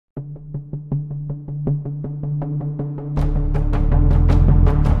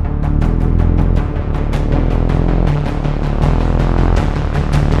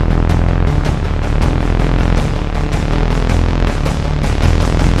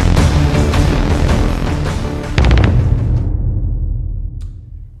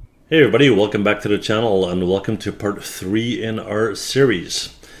Hey everybody, welcome back to the channel and welcome to part 3 in our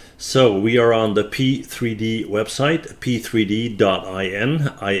series. So we are on the P3D website,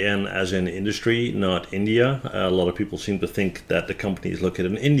 p3d.in, in as in industry, not India. A lot of people seem to think that the company is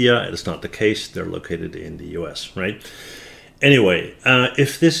located in India. It's not the case, they're located in the US, right? Anyway,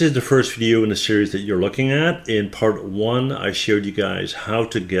 if this is the first video in the series that you're looking at, in part 1 I showed you guys how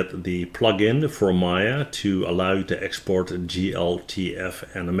to get the plugin for Maya to allow you to export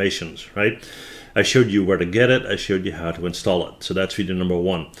GLTF animations, right? I showed you where to get it, I showed you how to install it, so that's video number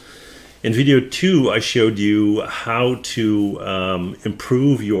 1. In video 2 I showed you how to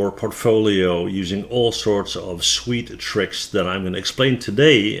improve your portfolio using all sorts of sweet tricks that I'm going to explain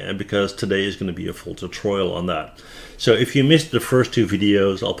today, because today is going to be a full tutorial on that. So if you missed the first 2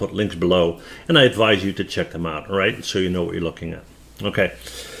 videos, I'll put links below, and I advise you to check them out, all right? So you know what you're looking at. Okay,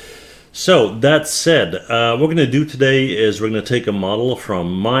 so that said, what we're going to do today is we're going to take a model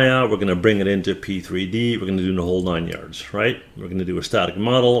from Maya, we're going to bring it into P3D, we're going to do the whole 9 yards, right? We're going to do a static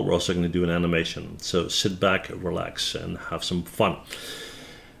model, we're also going to do an animation. So sit back, relax, and have some fun.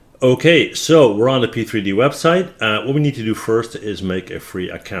 Okay, so we're on the P3D website. What we need to do first is make a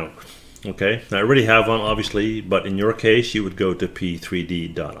free account. Okay, I already have one obviously, but in your case you would go to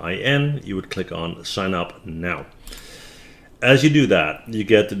p3d.in, you would click on sign up now. As you do that, you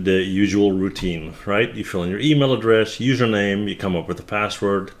get the usual routine, right? You fill in your email address, username, you come up with a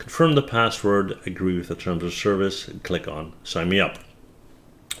password, confirm the password, agree with the terms of service, and click on sign me up.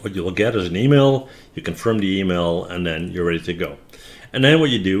 What you'll get is an email, you confirm the email, and then you're ready to go. And then what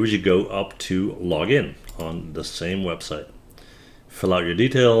you do is you go up to login on the same website. Fill out your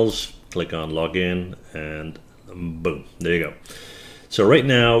details, click on login, and boom, there you go. So right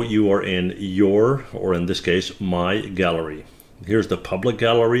now you are in your, or in this case, my gallery. Here's the public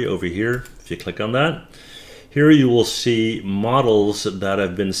gallery over here. If you click on that, here you will see models that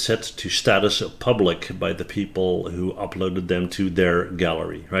have been set to status public by the people who uploaded them to their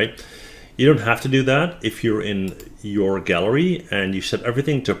gallery, right? You don't have to do that. If you're in your gallery and you set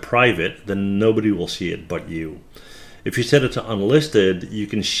everything to private, then nobody will see it but you. If you set it to unlisted, you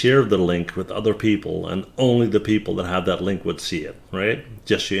can share the link with other people, and only the people that have that link would see it, right?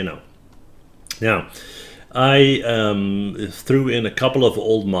 Just so you know. Now, I threw in a couple of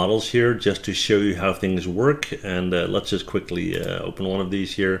old models here just to show you how things work, and let's just quickly open one of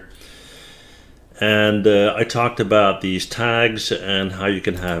these here. And I talked about these tags and how you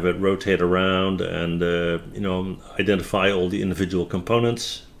can have it rotate around and you know, identify all the individual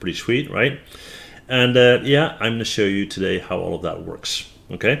components. Pretty sweet, right? And yeah, I'm going to show you today how all of that works.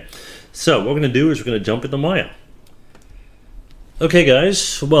 Okay, so what we're going to do is we're going to jump into Maya. Okay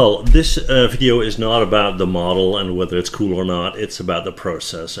guys, well, this video is not about the model and whether it's cool or not. It's about the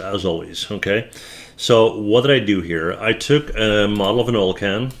process, as always. Okay, so what did I do here? I took a model of an oil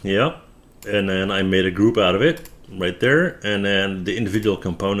can, yeah, and then I made a group out of it right there, and then the individual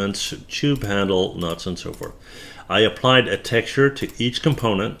components, tube handle, nuts, and so forth. I applied a texture to each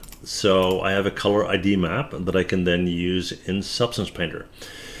component, so I have a color ID map that I can then use in Substance Painter.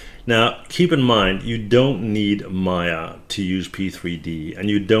 Now, keep in mind, you don't need Maya to use P3D, and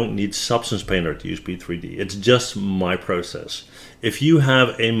you don't need Substance Painter to use P3D. It's just my process. If you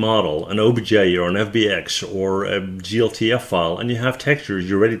have a model, an OBJ or an FBX or a GLTF file, and you have textures,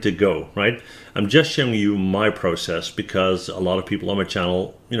 you're ready to go, right? I'm just showing you my process because a lot of people on my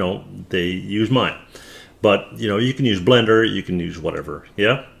channel, you know, they use Maya. But, you know, you can use Blender, you can use whatever,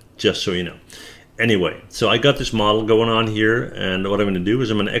 yeah? Just so you know. Anyway, so I got this model going on here, and what I'm going to do is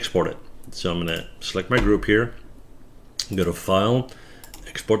I'm going to export it. So I'm going to select my group here, go to File,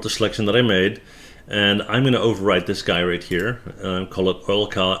 export the selection that I made, and I'm going to overwrite this guy right here, call it Oil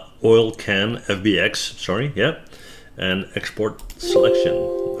Can FBX, sorry, yeah, and export selection.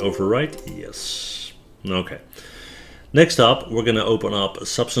 Overwrite, yes. Okay. Next up, we're going to open up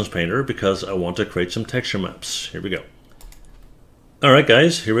Substance Painter because I want to create some texture maps. Here we go. All right,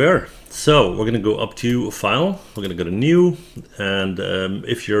 guys, here we are. So we're going to go up to File. We're going to go to New. And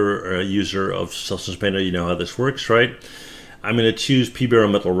if you're a user of Substance Painter, you know how this works, right? I'm going to choose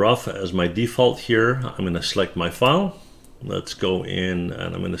P-Barometal Rough as my default here. I'm going to select my file. Let's go in,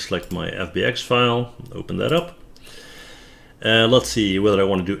 and I'm going to select my FBX file. Open that up. Let's see whether I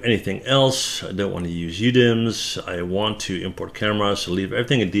want to do anything else. I don't want to use UDIMs. I want to import cameras, so leave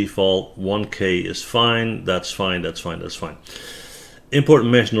everything at default. 1K is fine. That's fine. That's fine. That's fine. Import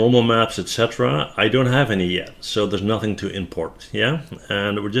mesh normal maps, etc. I don't have any yet, so there's nothing to import. Yeah,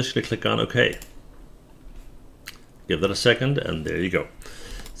 and we're just going to click on OK. Give that a second, and there you go.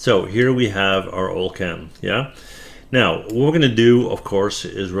 So here we have our oil can. Yeah. Now, what we're going to do, of course,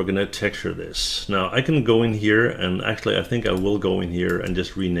 is we're going to texture this. Now, I can go in here, and actually, I think I will go in here and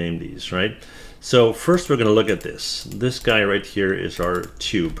just rename these, right? So first, we're going to look at this. This guy right here is our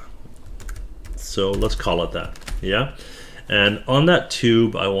tube. So let's call it that, yeah? And on that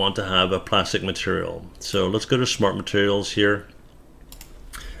tube, I want to have a plastic material. So let's go to Smart Materials here.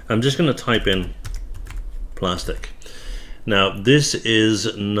 I'm just going to type in plastic. Now, this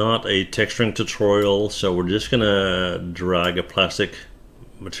is not a texturing tutorial, so we're just going to drag a plastic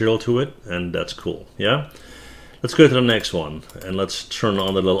material to it, and that's cool, yeah? Let's go to the next one, and let's turn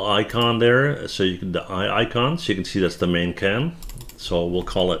on the little icon there, so you can, the eye icon, so you can see that's the main can. So we'll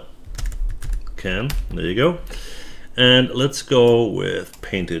call it can, there you go. And let's go with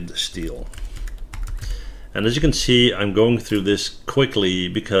painted steel. And as you can see, I'm going through this quickly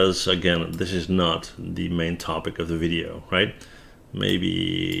because, again, this is not the main topic of the video, right?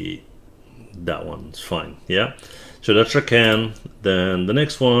 Maybe that one's fine, yeah? So that's our can. Then the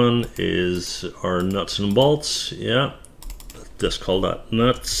next one is our nuts and bolts, yeah? Let's just call that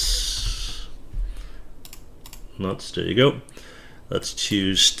nuts. Nuts, there you go. Let's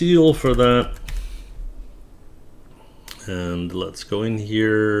choose steel for that. And let's go in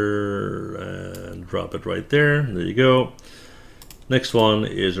here and drop it right there. There you go. Next one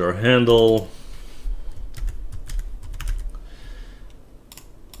is our handle.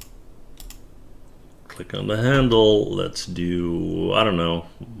 Click on the handle. Let's do, I don't know,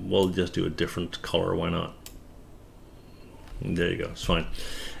 we'll just do a different color. Why not? There you go. It's fine.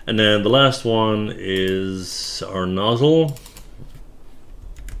 And then the last one is our nozzle.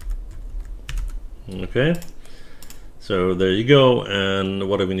 Okay. So there you go, and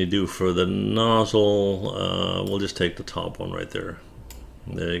what are we going to do for the nozzle? We'll just take the top one right there.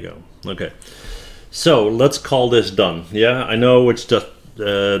 There you go. Okay, so let's call this done. Yeah, I know it's just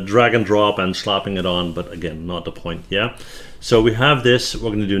drag and drop and slapping it on, but again, not the point. Yeah, so we have this. What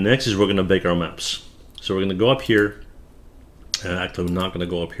we're going to do next is we're going to bake our maps. So we're going to go up here. Actually, we're not going to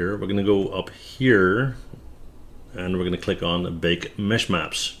go up here. We're going to go up here, and we're going to click on Bake Mesh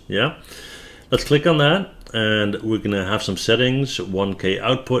Maps. Yeah, let's click on that. And we're going to have some settings. 1K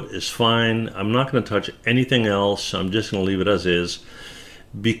output is fine. I'm not going to touch anything else. I'm just going to leave it as is.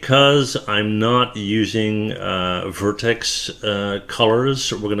 Because I'm not using vertex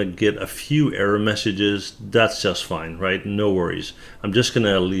colors, we're going to get a few error messages. That's just fine, right? No worries. I'm just going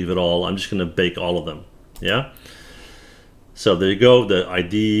to leave it all. I'm just going to bake all of them. Yeah? So there you go. The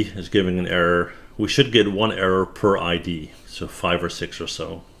ID is giving an error. We should get one error per ID. So 5 or 6 or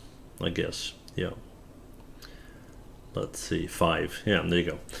so, I guess. Yeah. Let's see, 5. Yeah, there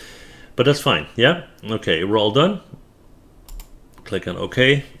you go. But that's fine. Yeah. Okay, we're all done. Click on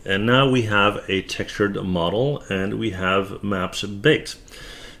OK. And now we have a textured model and we have maps baked.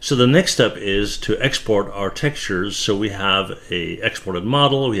 So the next step is to export our textures. So we have a exported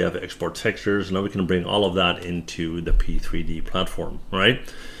model, we have export textures, and now we can bring all of that into the P3D platform, right?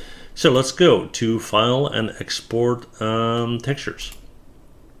 So let's go to File and Export Textures.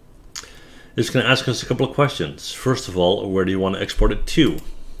 It's going to ask us a couple of questions. First of all, where do you want to export it to?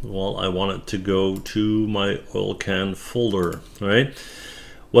 Well, I want it to go to my oil can folder, right?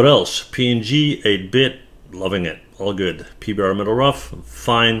 What else? PNG, 8-bit, loving it, all good. PBR middle rough,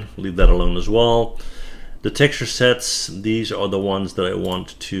 fine, leave that alone as well. The texture sets, these are the ones that I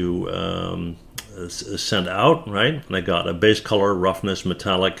want to send out, right? And I got a base color, roughness,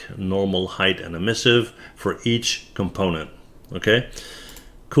 metallic, normal, height, and emissive for each component, okay?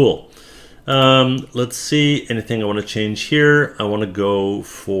 Cool. Let's see, anything I want to change here. I want to go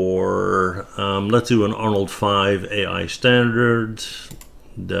for, let's do an Arnold 5 AI standard.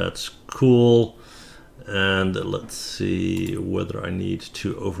 That's cool. And let's see whether I need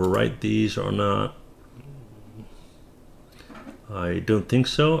to overwrite these or not. I don't think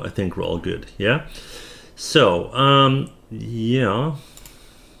so. I think we're all good. Yeah. So, yeah.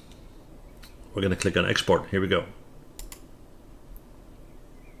 We're going to click on export. Here we go.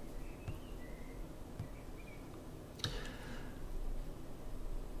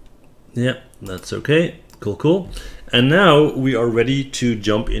 Yeah, that's okay. Cool, cool. And now we are ready to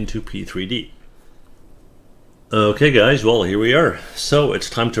jump into P3D. Okay guys, well here we are. So it's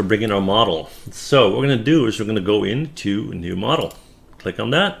time to bring in our model. So what we're going to do is we're going to go into New Model. Click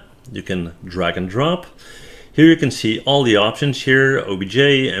on that. You can drag and drop. Here you can see all the options here: OBJ,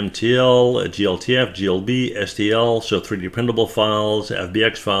 MTL, GLTF, GLB, STL, so 3D printable files,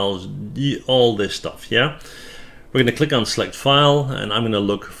 FBX files, all this stuff, yeah? We're going to click on Select File, and I'm going to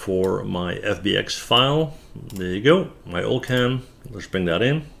look for my FBX file. There you go, my old can. Let's bring that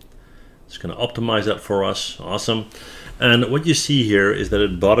in. It's going to optimize that for us. Awesome. And what you see here is that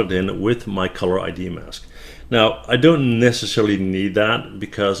it brought it in with my color ID mask. Now, I don't necessarily need that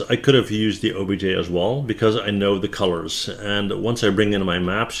because I could have used the OBJ as well because I know the colors. And once I bring in my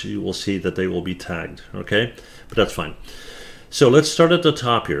maps, you will see that they will be tagged, okay? But that's fine. So let's start at the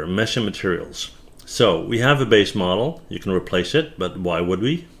top here, mesh and materials. So we have a base model. You can replace it, but why would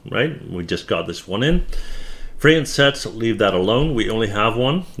we, right? We just got this one in. Variant sets, leave that alone. We only have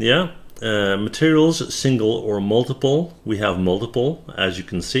one, yeah. Materials, single or multiple. We have multiple, as you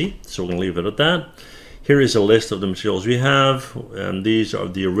can see. So we're gonna leave it at that. Here is a list of the materials we have, and these are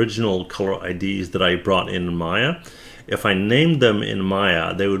the original color IDs that I brought in Maya. If I named them in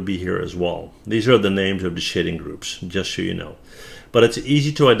Maya, they would be here as well. These are the names of the shading groups, just so you know. But it's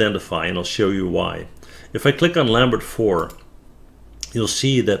easy to identify, and I'll show you why. If I click on Lambert 4, you'll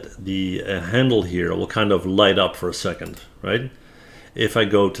see that the handle here will kind of light up for a second, right? If I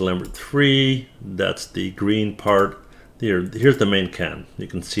go to Lambert 3, that's the green part. Here's the main can. You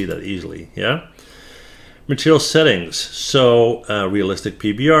can see that easily, yeah? Material settings, so realistic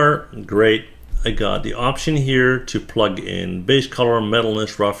PBR, great. I got the option here to plug in base color,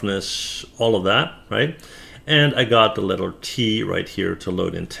 metalness, roughness, all of that, right? And I got the letter T right here to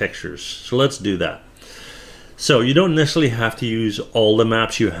load in textures. So let's do that. So you don't necessarily have to use all the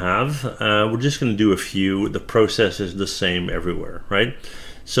maps you have. We're just going to do a few. The process is the same everywhere, right?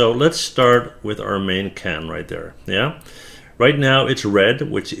 So let's start with our main can right there, yeah? Right now it's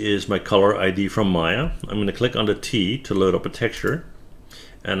red, which is my color ID from Maya. I'm going to click on the T to load up a texture.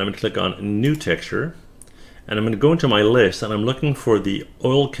 And I'm going to click on New Texture. And I'm going to go into my list and I'm looking for the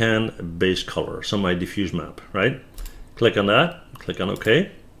oil can base color, so my diffuse map, right? Click on that, click on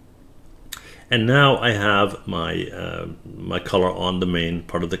OK. And now I have my, my color on the main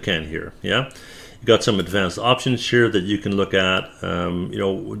part of the can here, yeah? You got some advanced options here that you can look at, you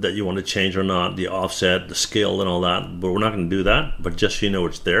know, that you want to change or not, the offset, the scale and all that, but we're not going to do that, but just so you know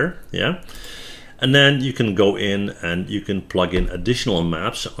it's there, yeah? And then you can go in and you can plug in additional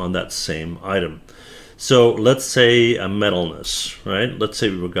maps on that same item. So let's say a metalness, right? Let's say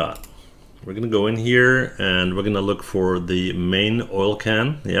we're going to go in here and we're going to look for the main oil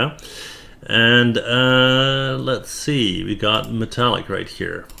can, yeah? And let's see, we got metallic right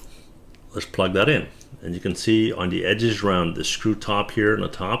here. Let's plug that in. And you can see on the edges around the screw top here on the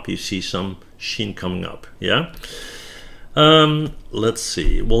top, you see some sheen coming up, yeah? Let's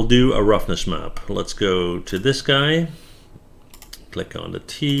see, we'll do a roughness map. Let's go to this guy, click on the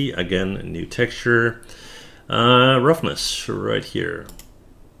T, again, a new texture, roughness right here.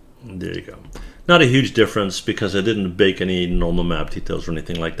 There you go. Not a huge difference because I didn't bake any normal map details or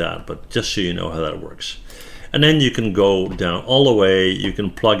anything like that, but just so you know how that works. And then you can go down all the way, you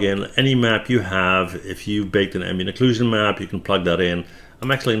can plug in any map you have. If you baked an ambient occlusion map, you can plug that in. I'm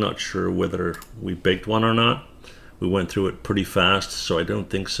actually not sure whether we baked one or not. We went through it pretty fast, so I don't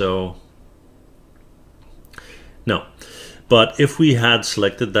think so. No. But if we had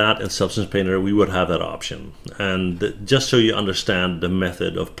selected that in Substance Painter, we would have that option. And just so you understand the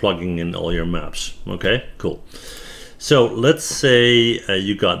method of plugging in all your maps. Okay, cool. So let's say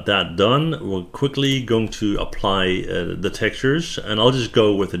you got that done. We're quickly going to apply the textures, and I'll just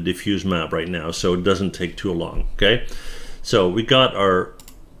go with a diffuse map right now so it doesn't take too long, okay? So we got our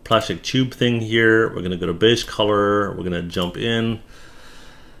plastic tube thing here. We're gonna go to base color, we're gonna jump in,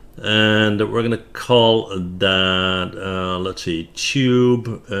 and we're gonna call that, let's see,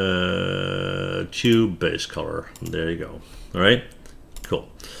 tube base color. There you go, all right, cool.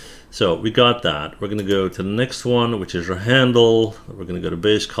 So we got that. We're going to go to the next one, which is our handle. We're going to go to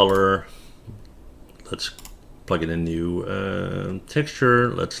base color. Let's plug in a new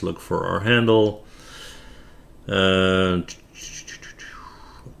texture. Let's look for our handle.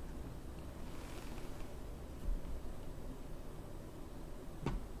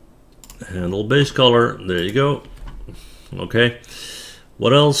 Handle base color. There you go. Okay.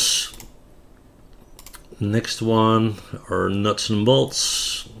 What else? Next one are nuts and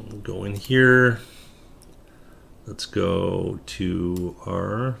bolts. Go in here. Let's go to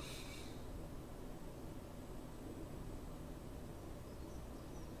our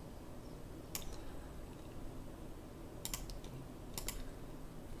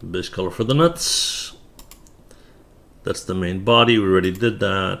base color for the nuts. That's the main body. We already did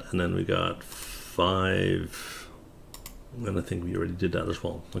that. And then we got 5. And I think we already did that as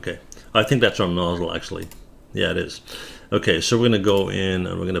well. Okay. I think that's our nozzle actually. Yeah, it is. Okay, so we're going to go in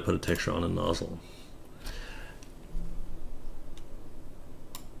and we're going to put a texture on a nozzle.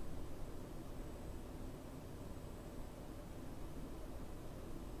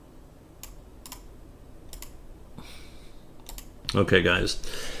 Okay, guys.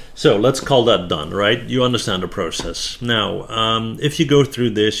 So let's call that done, right? You understand the process. Now, if you go through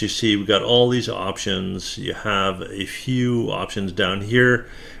this, you see we've got all these options. You have a few options down here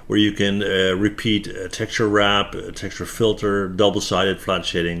where you can repeat a texture wrap, a texture filter, double-sided flat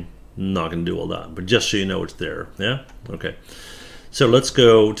shading. Not going to do all that, but just so you know it's there. Yeah? Okay. So let's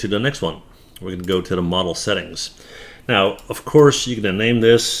go to the next one. We're going to go to the model settings. Now, of course, you're going to name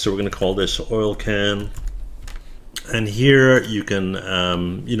this. So we're going to call this oil can. And here you can,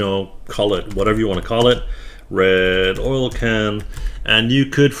 you know, call it whatever you want to call it, red oil can. And you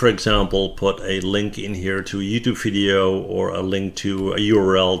could, for example, put a link in here to a YouTube video or a link to a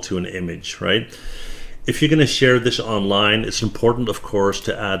URL to an image, right? If you're going to share this online, it's important, of course,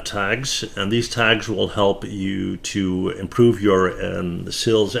 to add tags. And these tags will help you to improve your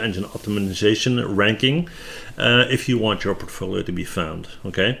sales engine optimization ranking if you want your portfolio to be found,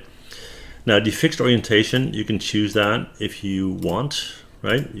 okay? Now, the fixed orientation, you can choose that if you want,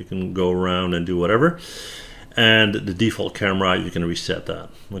 right? You can go around and do whatever. And the default camera, you can reset that,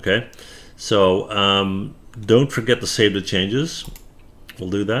 okay? So don't forget to save the changes.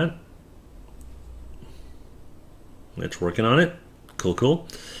 We'll do that. It's working on it. Cool, cool.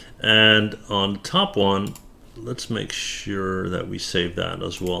 And on the top one, let's make sure that we save that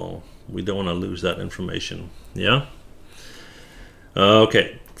as well. We don't want to lose that information, yeah?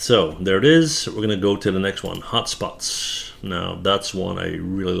 Okay. So there it is. We're going to go to the next one, hotspots. Now that's one I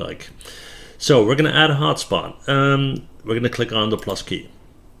really like. So we're going to add a hotspot. We're going to click on the plus key.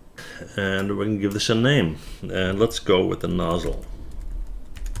 And we're going to give this a name. And let's go with the nozzle.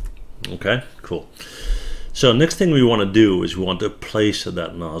 Okay, cool. So next thing we want to do is we want to place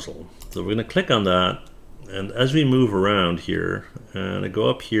that nozzle. So we're going to click on that. And as we move around here, and I go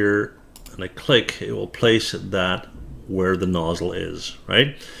up here and I click, it will place that where the nozzle is,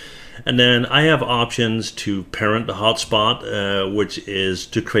 right? And then I have options to parent the hotspot, which is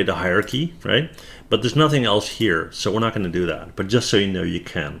to create a hierarchy, right? But there's nothing else here, so we're not going to do that. But just so you know, you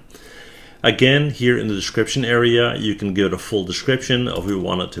can. Again, here in the description area, you can give it a full description of who you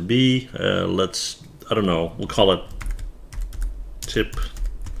want it to be. Let's, I don't know, we'll call it tip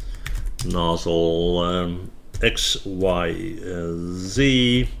nozzle X, Y,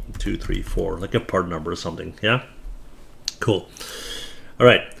 Z 234, like a part number or something, yeah? Cool. All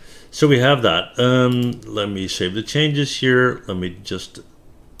right, so we have that. Let me save the changes here. Let me just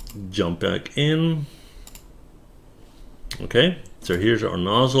jump back in. Okay, so here's our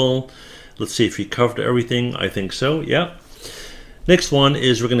nozzle. Let's see if we covered everything. I think so, yeah. Next one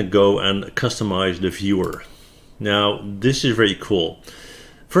is we're going to go and customize the viewer. Now, this is very cool.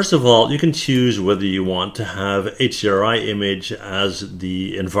 First of all, you can choose whether you want to have HDRI image as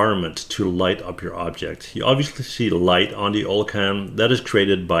the environment to light up your object. You obviously see light on the oil can. That is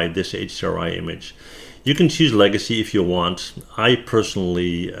created by this HDRI image. You can choose legacy if you want. I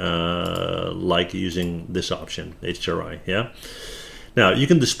personally like using this option, HDRI, yeah? Now, you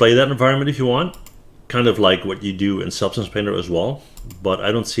can display that environment if you want, kind of like what you do in Substance Painter as well, but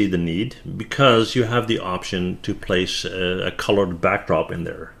I don't see the need because you have the option to place a colored backdrop in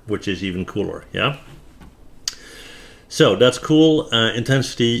there, which is even cooler, yeah? So that's cool.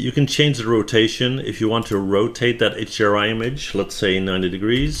 Intensity, you can change the rotation. If you want to rotate that HDRI image, let's say 90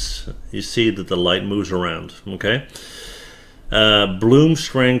 degrees, you see that the light moves around, okay? Bloom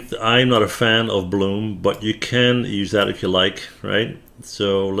strength, I'm not a fan of bloom, but you can use that if you like, right?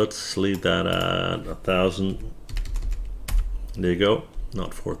 So let's leave that at 1,000. There you go,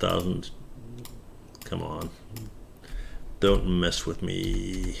 not 4,000. Come on, don't mess with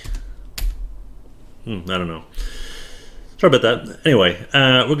me. I don't know. Sorry about that. Anyway,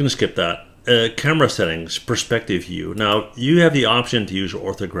 we're going to skip that. Camera settings, perspective view. Now, you have the option to use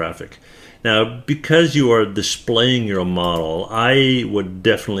orthographic. Now, because you are displaying your model, I would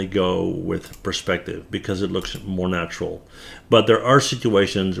definitely go with perspective because it looks more natural. But there are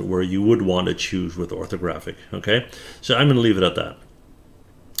situations where you would want to choose with orthographic, okay? So I'm going to leave it at that.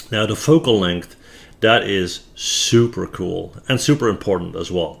 Now, the focal length, that is super cool and super important as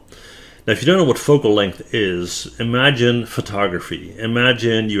well. Now, if you don't know what focal length is, imagine photography.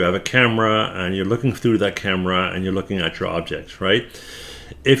 Imagine you have a camera and you're looking through that camera and you're looking at your object, right?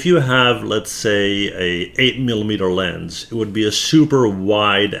 If you have, let's say, a 8mm lens, it would be a super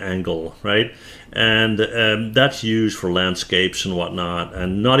wide angle, right? And that's used for landscapes and whatnot,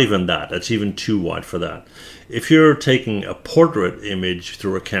 and not even that. That's even too wide for that. If you're taking a portrait image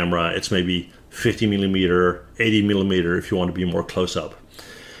through a camera, it's maybe 50mm, 80mm if you want to be more close up.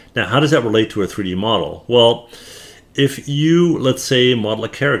 Now, how does that relate to a 3D model? Well, if you, let's say, model a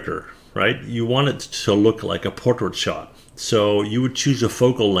character, right? You want it to look like a portrait shot. So you would choose a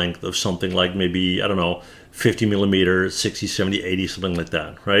focal length of something like maybe, I don't know, 50 millimeters, 60, 70, 80, something like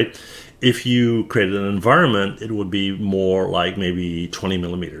that, right? If you created an environment, it would be more like maybe 20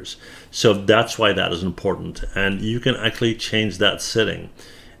 millimeters. So that's why that is important. And you can actually change that setting.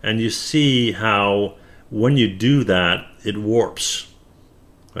 And you see how when you do that, it warps,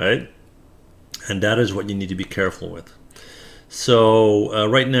 right? And that is what you need to be careful with. So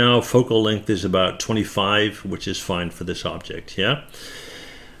right now, focal length is about 25, which is fine for this object, yeah?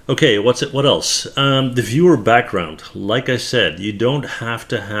 Okay, what else? The viewer background. Like I said, you don't have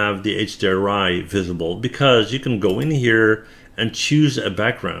to have the HDRI visible because you can go in here and choose a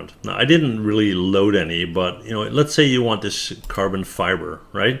background. Now, I didn't really load any, but let's say you want this carbon fiber,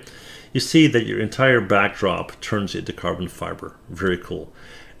 right? You see that your entire backdrop turns into carbon fiber. Very cool.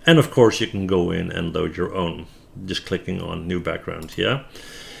 And of course, you can go in and load your own, just clicking on new background, yeah?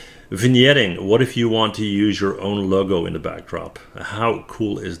 Vignetting, what if you want to use your own logo in the backdrop? How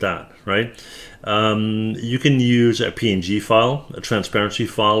cool is that, right? You can use a PNG file, a transparency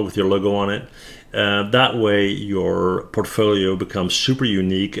file with your logo on it. That way your portfolio becomes super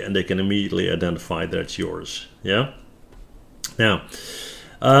unique and they can immediately identify that it's yours, yeah? Now,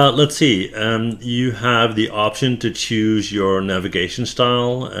 let's see, you have the option to choose your navigation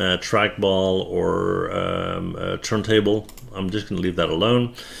style, trackball or turntable. I'm just going to leave that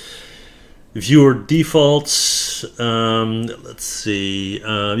alone. Viewer defaults, let's see,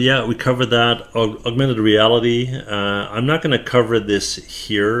 yeah, we covered that. Augmented reality, I'm not going to cover this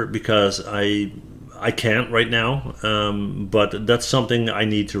here because I can't right now, but that's something I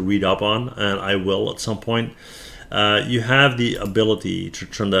need to read up on, and I will at some point. You have the ability to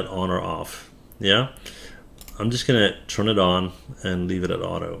turn that on or off, yeah? I'm just going to turn it on and leave it at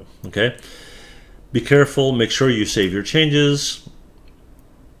auto, okay? Be careful, make sure you save your changes.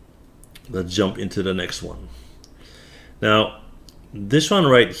 Let's jump into the next one. Now, this one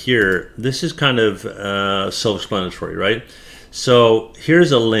right here, this is kind of self-explanatory, right? So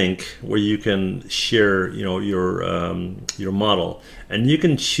here's a link where you can share, your model, and you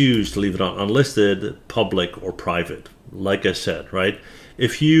can choose to leave it on unlisted, public, or private. Like I said, right?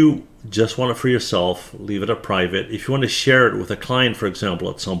 If you just want it for yourself, leave it at private. If you want to share it with a client, for example,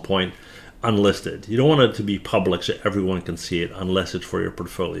 at some point, unlisted. You don't want it to be public so everyone can see it unless it's for your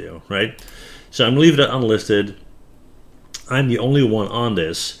portfolio, right? So I'm leaving it unlisted. I'm the only one on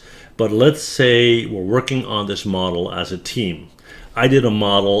this, but let's say we're working on this model as a team. I did a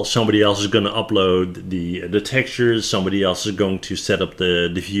model, somebody else is going to upload the textures, somebody else is going to set up the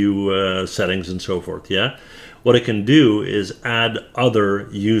view settings and so forth, yeah? What I can do is add other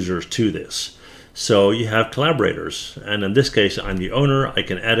users to this. So you have collaborators, and in this case, I'm the owner. I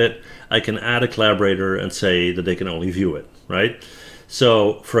can edit. I can add a collaborator and say that they can only view it, right?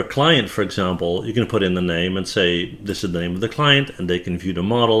 So for a client, for example, you can put in the name and say, this is the name of the client, and they can view the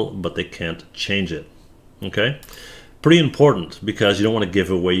model, but they can't change it, okay? Pretty important because you don't want to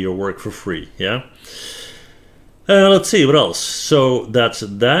give away your work for free, yeah? Let's see, what else? So that's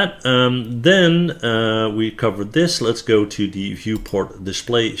that. Then we covered this. Let's go to the viewport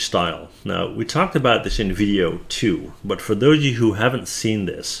display style. Now, we talked about this in video 2, but for those of you who haven't seen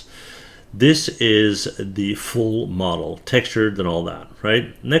this, this is the full model, textured and all that,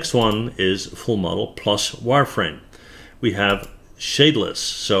 right? Next one is full model plus wireframe. We have shadeless,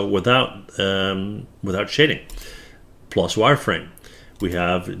 so without shading, plus wireframe. We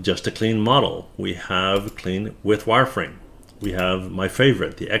have just a clean model. We have clean with wireframe. We have my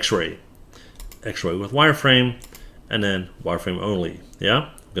favorite, the X-ray. X-ray with wireframe, and then wireframe only. Yeah,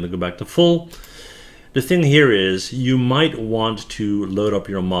 I'm gonna go back to full. The thing here is you might want to load up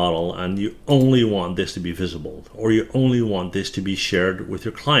your model and you only want this to be visible, or you only want this to be shared with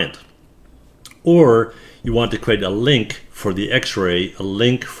your client. Or you want to create a link for the X-ray, a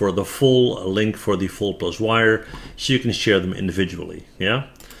link for the full, a link for the full plus wire, so you can share them individually, yeah?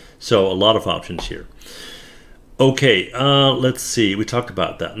 So a lot of options here. Okay, let's see, we talked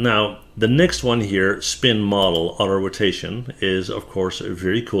about that. Now, the next one here, spin model auto rotation, is of course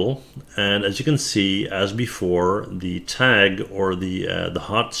very cool. And as you can see, as before, the tag or the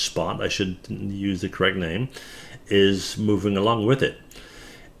hotspot, I should use the correct name, is moving along with it.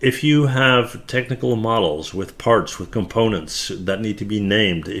 If you have technical models with parts, with components that need to be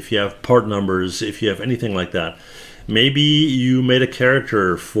named, if you have part numbers, if you have anything like that, maybe you made a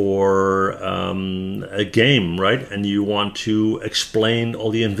character for a game, right? And you want to explain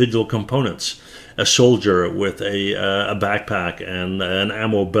all the individual components. A soldier with a backpack and an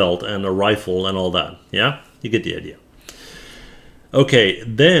ammo belt and a rifle and all that. Yeah, you get the idea. Okay,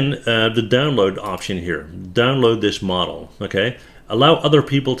 then the download option here. Download this model, okay? Allow other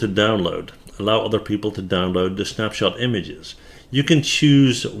people to download. allow other people to download the snapshot images. You can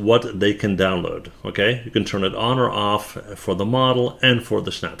choose what they can download, okay? You can turn it on or off for the model and for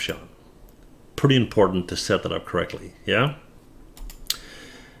the snapshot. Pretty important to set that up correctly, yeah?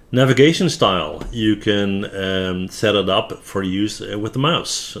 Navigation style, you can set it up for use with the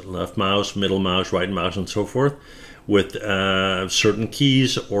mouse. Left mouse, middle mouse, right mouse, and so forth, with certain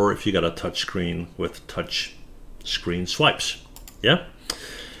keys, or if you got a touch screen with touch screen swipes, yeah?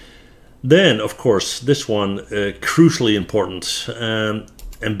 Then, of course, this one, crucially important,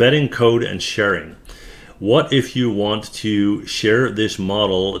 embedding code and sharing. What if you want to share this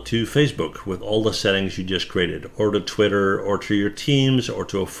model to Facebook with all the settings you just created, or to Twitter, or to your teams, or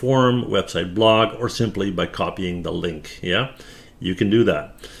to a forum, website, blog, or simply by copying the link, yeah? You can do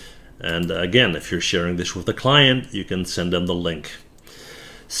that. And again, if you're sharing this with a client, you can send them the link.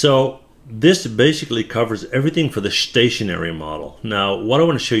 So this basically covers everything for the stationary model. Now, what I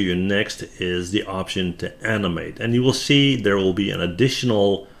want to show you next is the option to animate. And you will see there will be an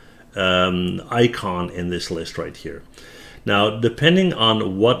additional icon in this list right here. Now, depending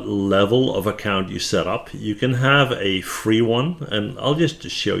on what level of account you set up, you can have a free one. And I'll just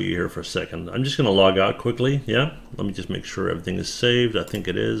show you here for a second. I'm just going to log out quickly. Yeah, let me just make sure everything is saved. I think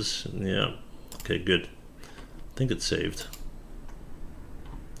it is. Yeah. Okay, good. I think it's saved.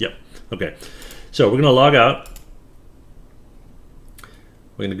 Yep. Okay, so we're going to log out.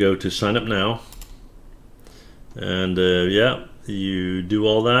 We're going to go to sign up now. And yeah, you do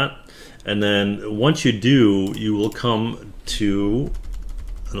all that. And then once you do, you will come to,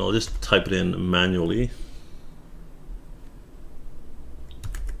 and I'll just type it in manually.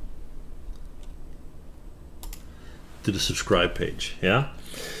 To the subscribe page, yeah?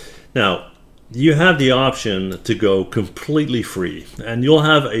 Now, you have the option to go completely free, and you'll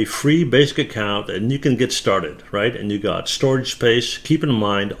have a free basic account and you can get started, right? And you got storage space. Keep in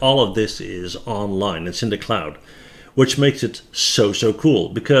mind, all of this is online, it's in the cloud, which makes it so cool.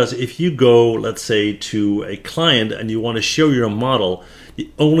 Because if you go, let's say, to a client and you want to show your model, the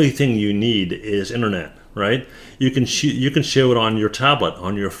only thing you need is internet, right? You can show it on your tablet,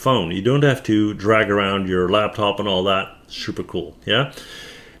 on your phone. You don't have to drag around your laptop and all that. Super cool, yeah?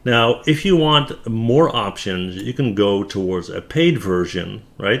 Now, if you want more options, you can go towards a paid version,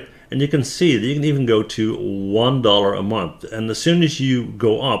 right? And you can see that you can even go to $1 a month. And as soon as you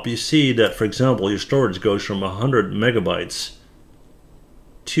go up, you see that, for example, your storage goes from 100 megabytes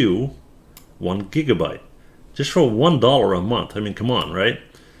to 1 gigabyte. Just for $1 a month. I mean, come on, right?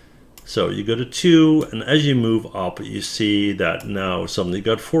 So you go to 2, and as you move up, you see that now suddenly you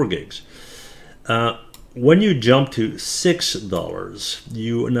got 4 gigs. When you jump to $6,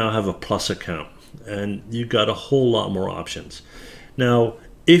 you now have a plus account, and you got a whole lot more options. Now,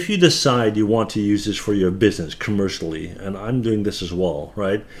 if you decide you want to use this for your business commercially, and I'm doing this as well,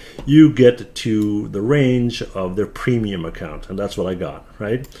 right? You get to the range of their premium account, and that's what I got,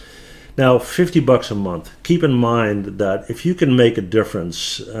 right? Now, $50 a month. Keep in mind that if you can make a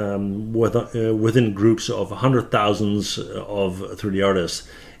difference within groups of hundred thousands of 3D artists,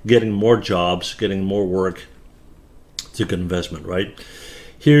 getting more jobs, getting more work, it's a good investment, right?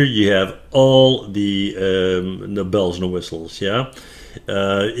 Here you have all the bells and the whistles, yeah?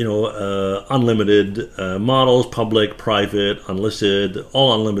 Unlimited models, public, private, unlisted,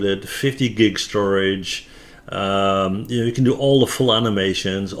 all unlimited, 50 gig storage. You can do all the full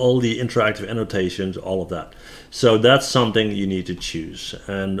animations, all the interactive annotations, all of that. So that's something you need to choose.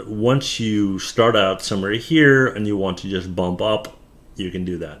 And once you start out somewhere here and you want to just bump up, you can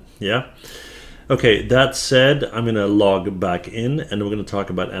do that, yeah? Okay, that said, I'm gonna log back in and we're gonna talk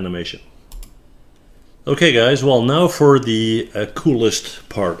about animation. Okay guys, well now for the coolest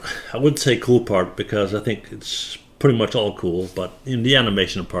part. I would say cool part because I think it's pretty much all cool, but in the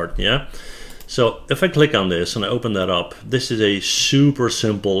animation part, yeah? So if I click on this and I open that up, this is a super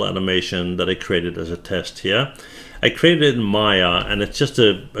simple animation that I created as a test, yeah? I created it in Maya and it's just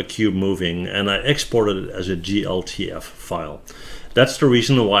a cube moving, and I exported it as a GLTF file. That's the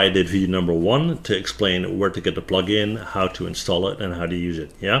reason why I did video number 1, to explain where to get the plugin, how to install it, and how to use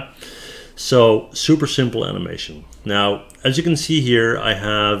it, yeah? So super simple animation. Now, as you can see here, I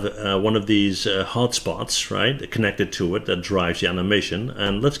have one of these hotspots, right, connected to it that drives the animation,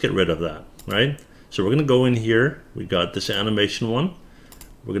 and let's get rid of that, right? So we're gonna go in here, we got this animation one,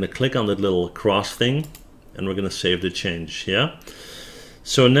 we're gonna click on that little cross thing, and we're gonna save the change, yeah?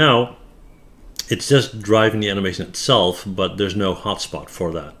 So now, it's just driving the animation itself, but there's no hotspot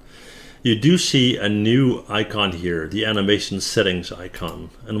for that. You do see a new icon here, the animation settings icon.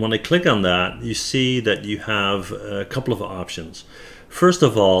 And when I click on that, you see that you have a couple of options. First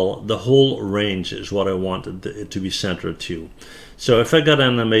of all, the whole range is what I want it to be centered to. So if I got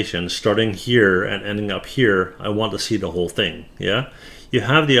an animation starting here and ending up here, I want to see the whole thing, yeah? You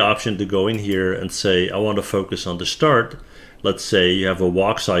have the option to go in here and say, I want to focus on the start. Let's say you have a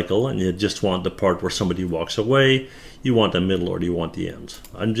walk cycle and you just want the part where somebody walks away. You want the middle or do you want the end?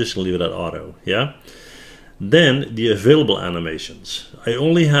 I'm just going to leave it at auto, yeah? Then the available animations. I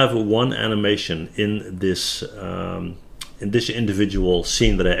only have one animation in this individual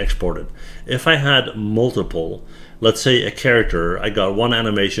scene that I exported. If I had multiple, let's say a character, I got one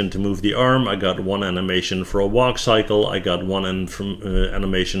animation to move the arm, I got one animation for a walk cycle, I got one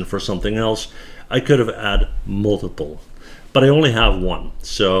animation for something else, I could have added multiple. But I only have one,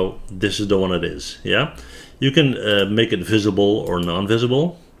 so this is the one it is, yeah? You can make it visible or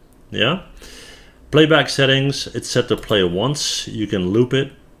non-visible, yeah? Playback settings, it's set to play once. You can loop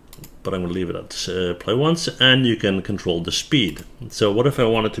it, but I'm going to leave it at play once, and you can control the speed. So what if I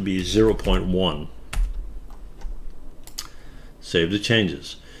want it to be 0.1? Save the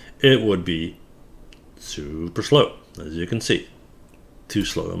changes. It would be super slow, as you can see. Too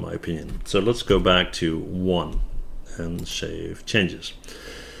slow in my opinion. So let's go back to 1 and save changes.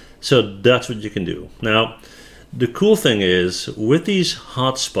 So that's what you can do. Now, the cool thing is, with these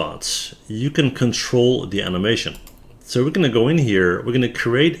hotspots, you can control the animation. So we're going to go in here, we're going to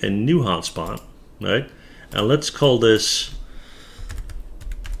create a new hotspot, right? And let's call this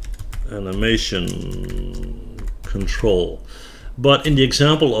animation control. But in the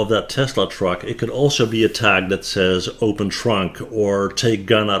example of that Tesla truck, it could also be a tag that says open trunk or take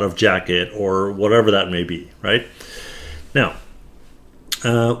gun out of jacket or whatever that may be, right? Now,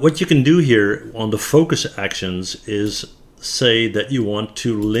 what you can do here on the focus actions is say that you want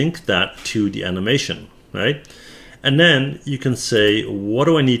to link that to the animation, right? And then you can say, what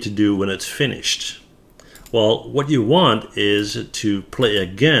do I need to do when it's finished? Well, what you want is to play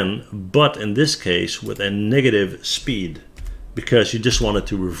again, but in this case with a negative speed, because you just want it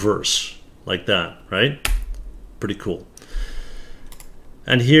to reverse like that, right? Pretty cool.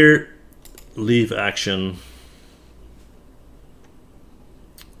 And here, leave action.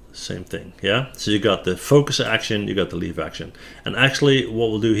 Same thing, yeah? So you got the focus action, you got the leave action. And actually what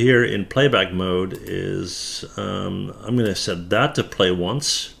we'll do here in playback mode is I'm going to set that to play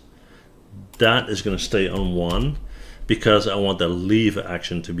once. That is going to stay on 1 because I want the leave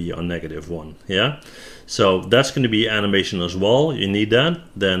action to be on -1, yeah? So that's going to be animation as well. You need that.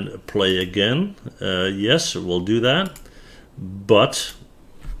 Then play again. Yes, we'll do that, but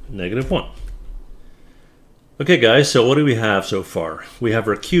 -1. Okay guys, so what do we have so far? We have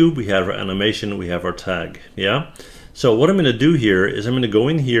our cube, we have our animation, we have our tag, yeah? So what I'm going to do here is I'm going to go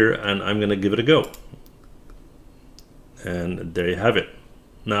in here and I'm going to give it a go. And there you have it.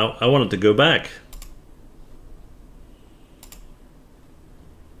 Now I want it to go back.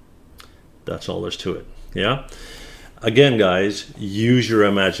 That's all there's to it, yeah? Again guys, use your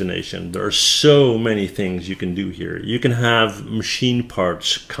imagination. There are so many things you can do here. You can have machine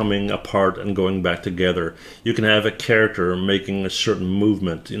parts coming apart and going back together. You can have a character making a certain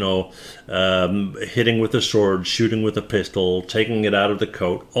movement, you know, hitting with a sword, shooting with a pistol, taking it out of the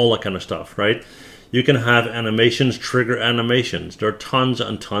coat, all that kind of stuff, right? You can have animations trigger animations. There are tons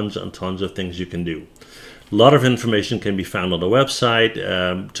and tons and tons of things you can do. A lot of information can be found on the website,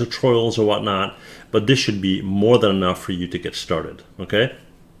 tutorials or whatnot, but this should be more than enough for you to get started, okay?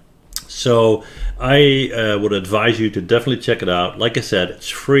 So I would advise you to definitely check it out. Like I said, it's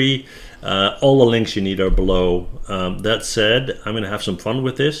free. All the links you need are below. That said, I'm going to have some fun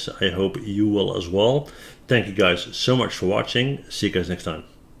with this. I hope you will as well. Thank you guys so much for watching. See you guys next time.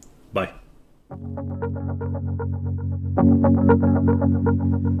 Bye.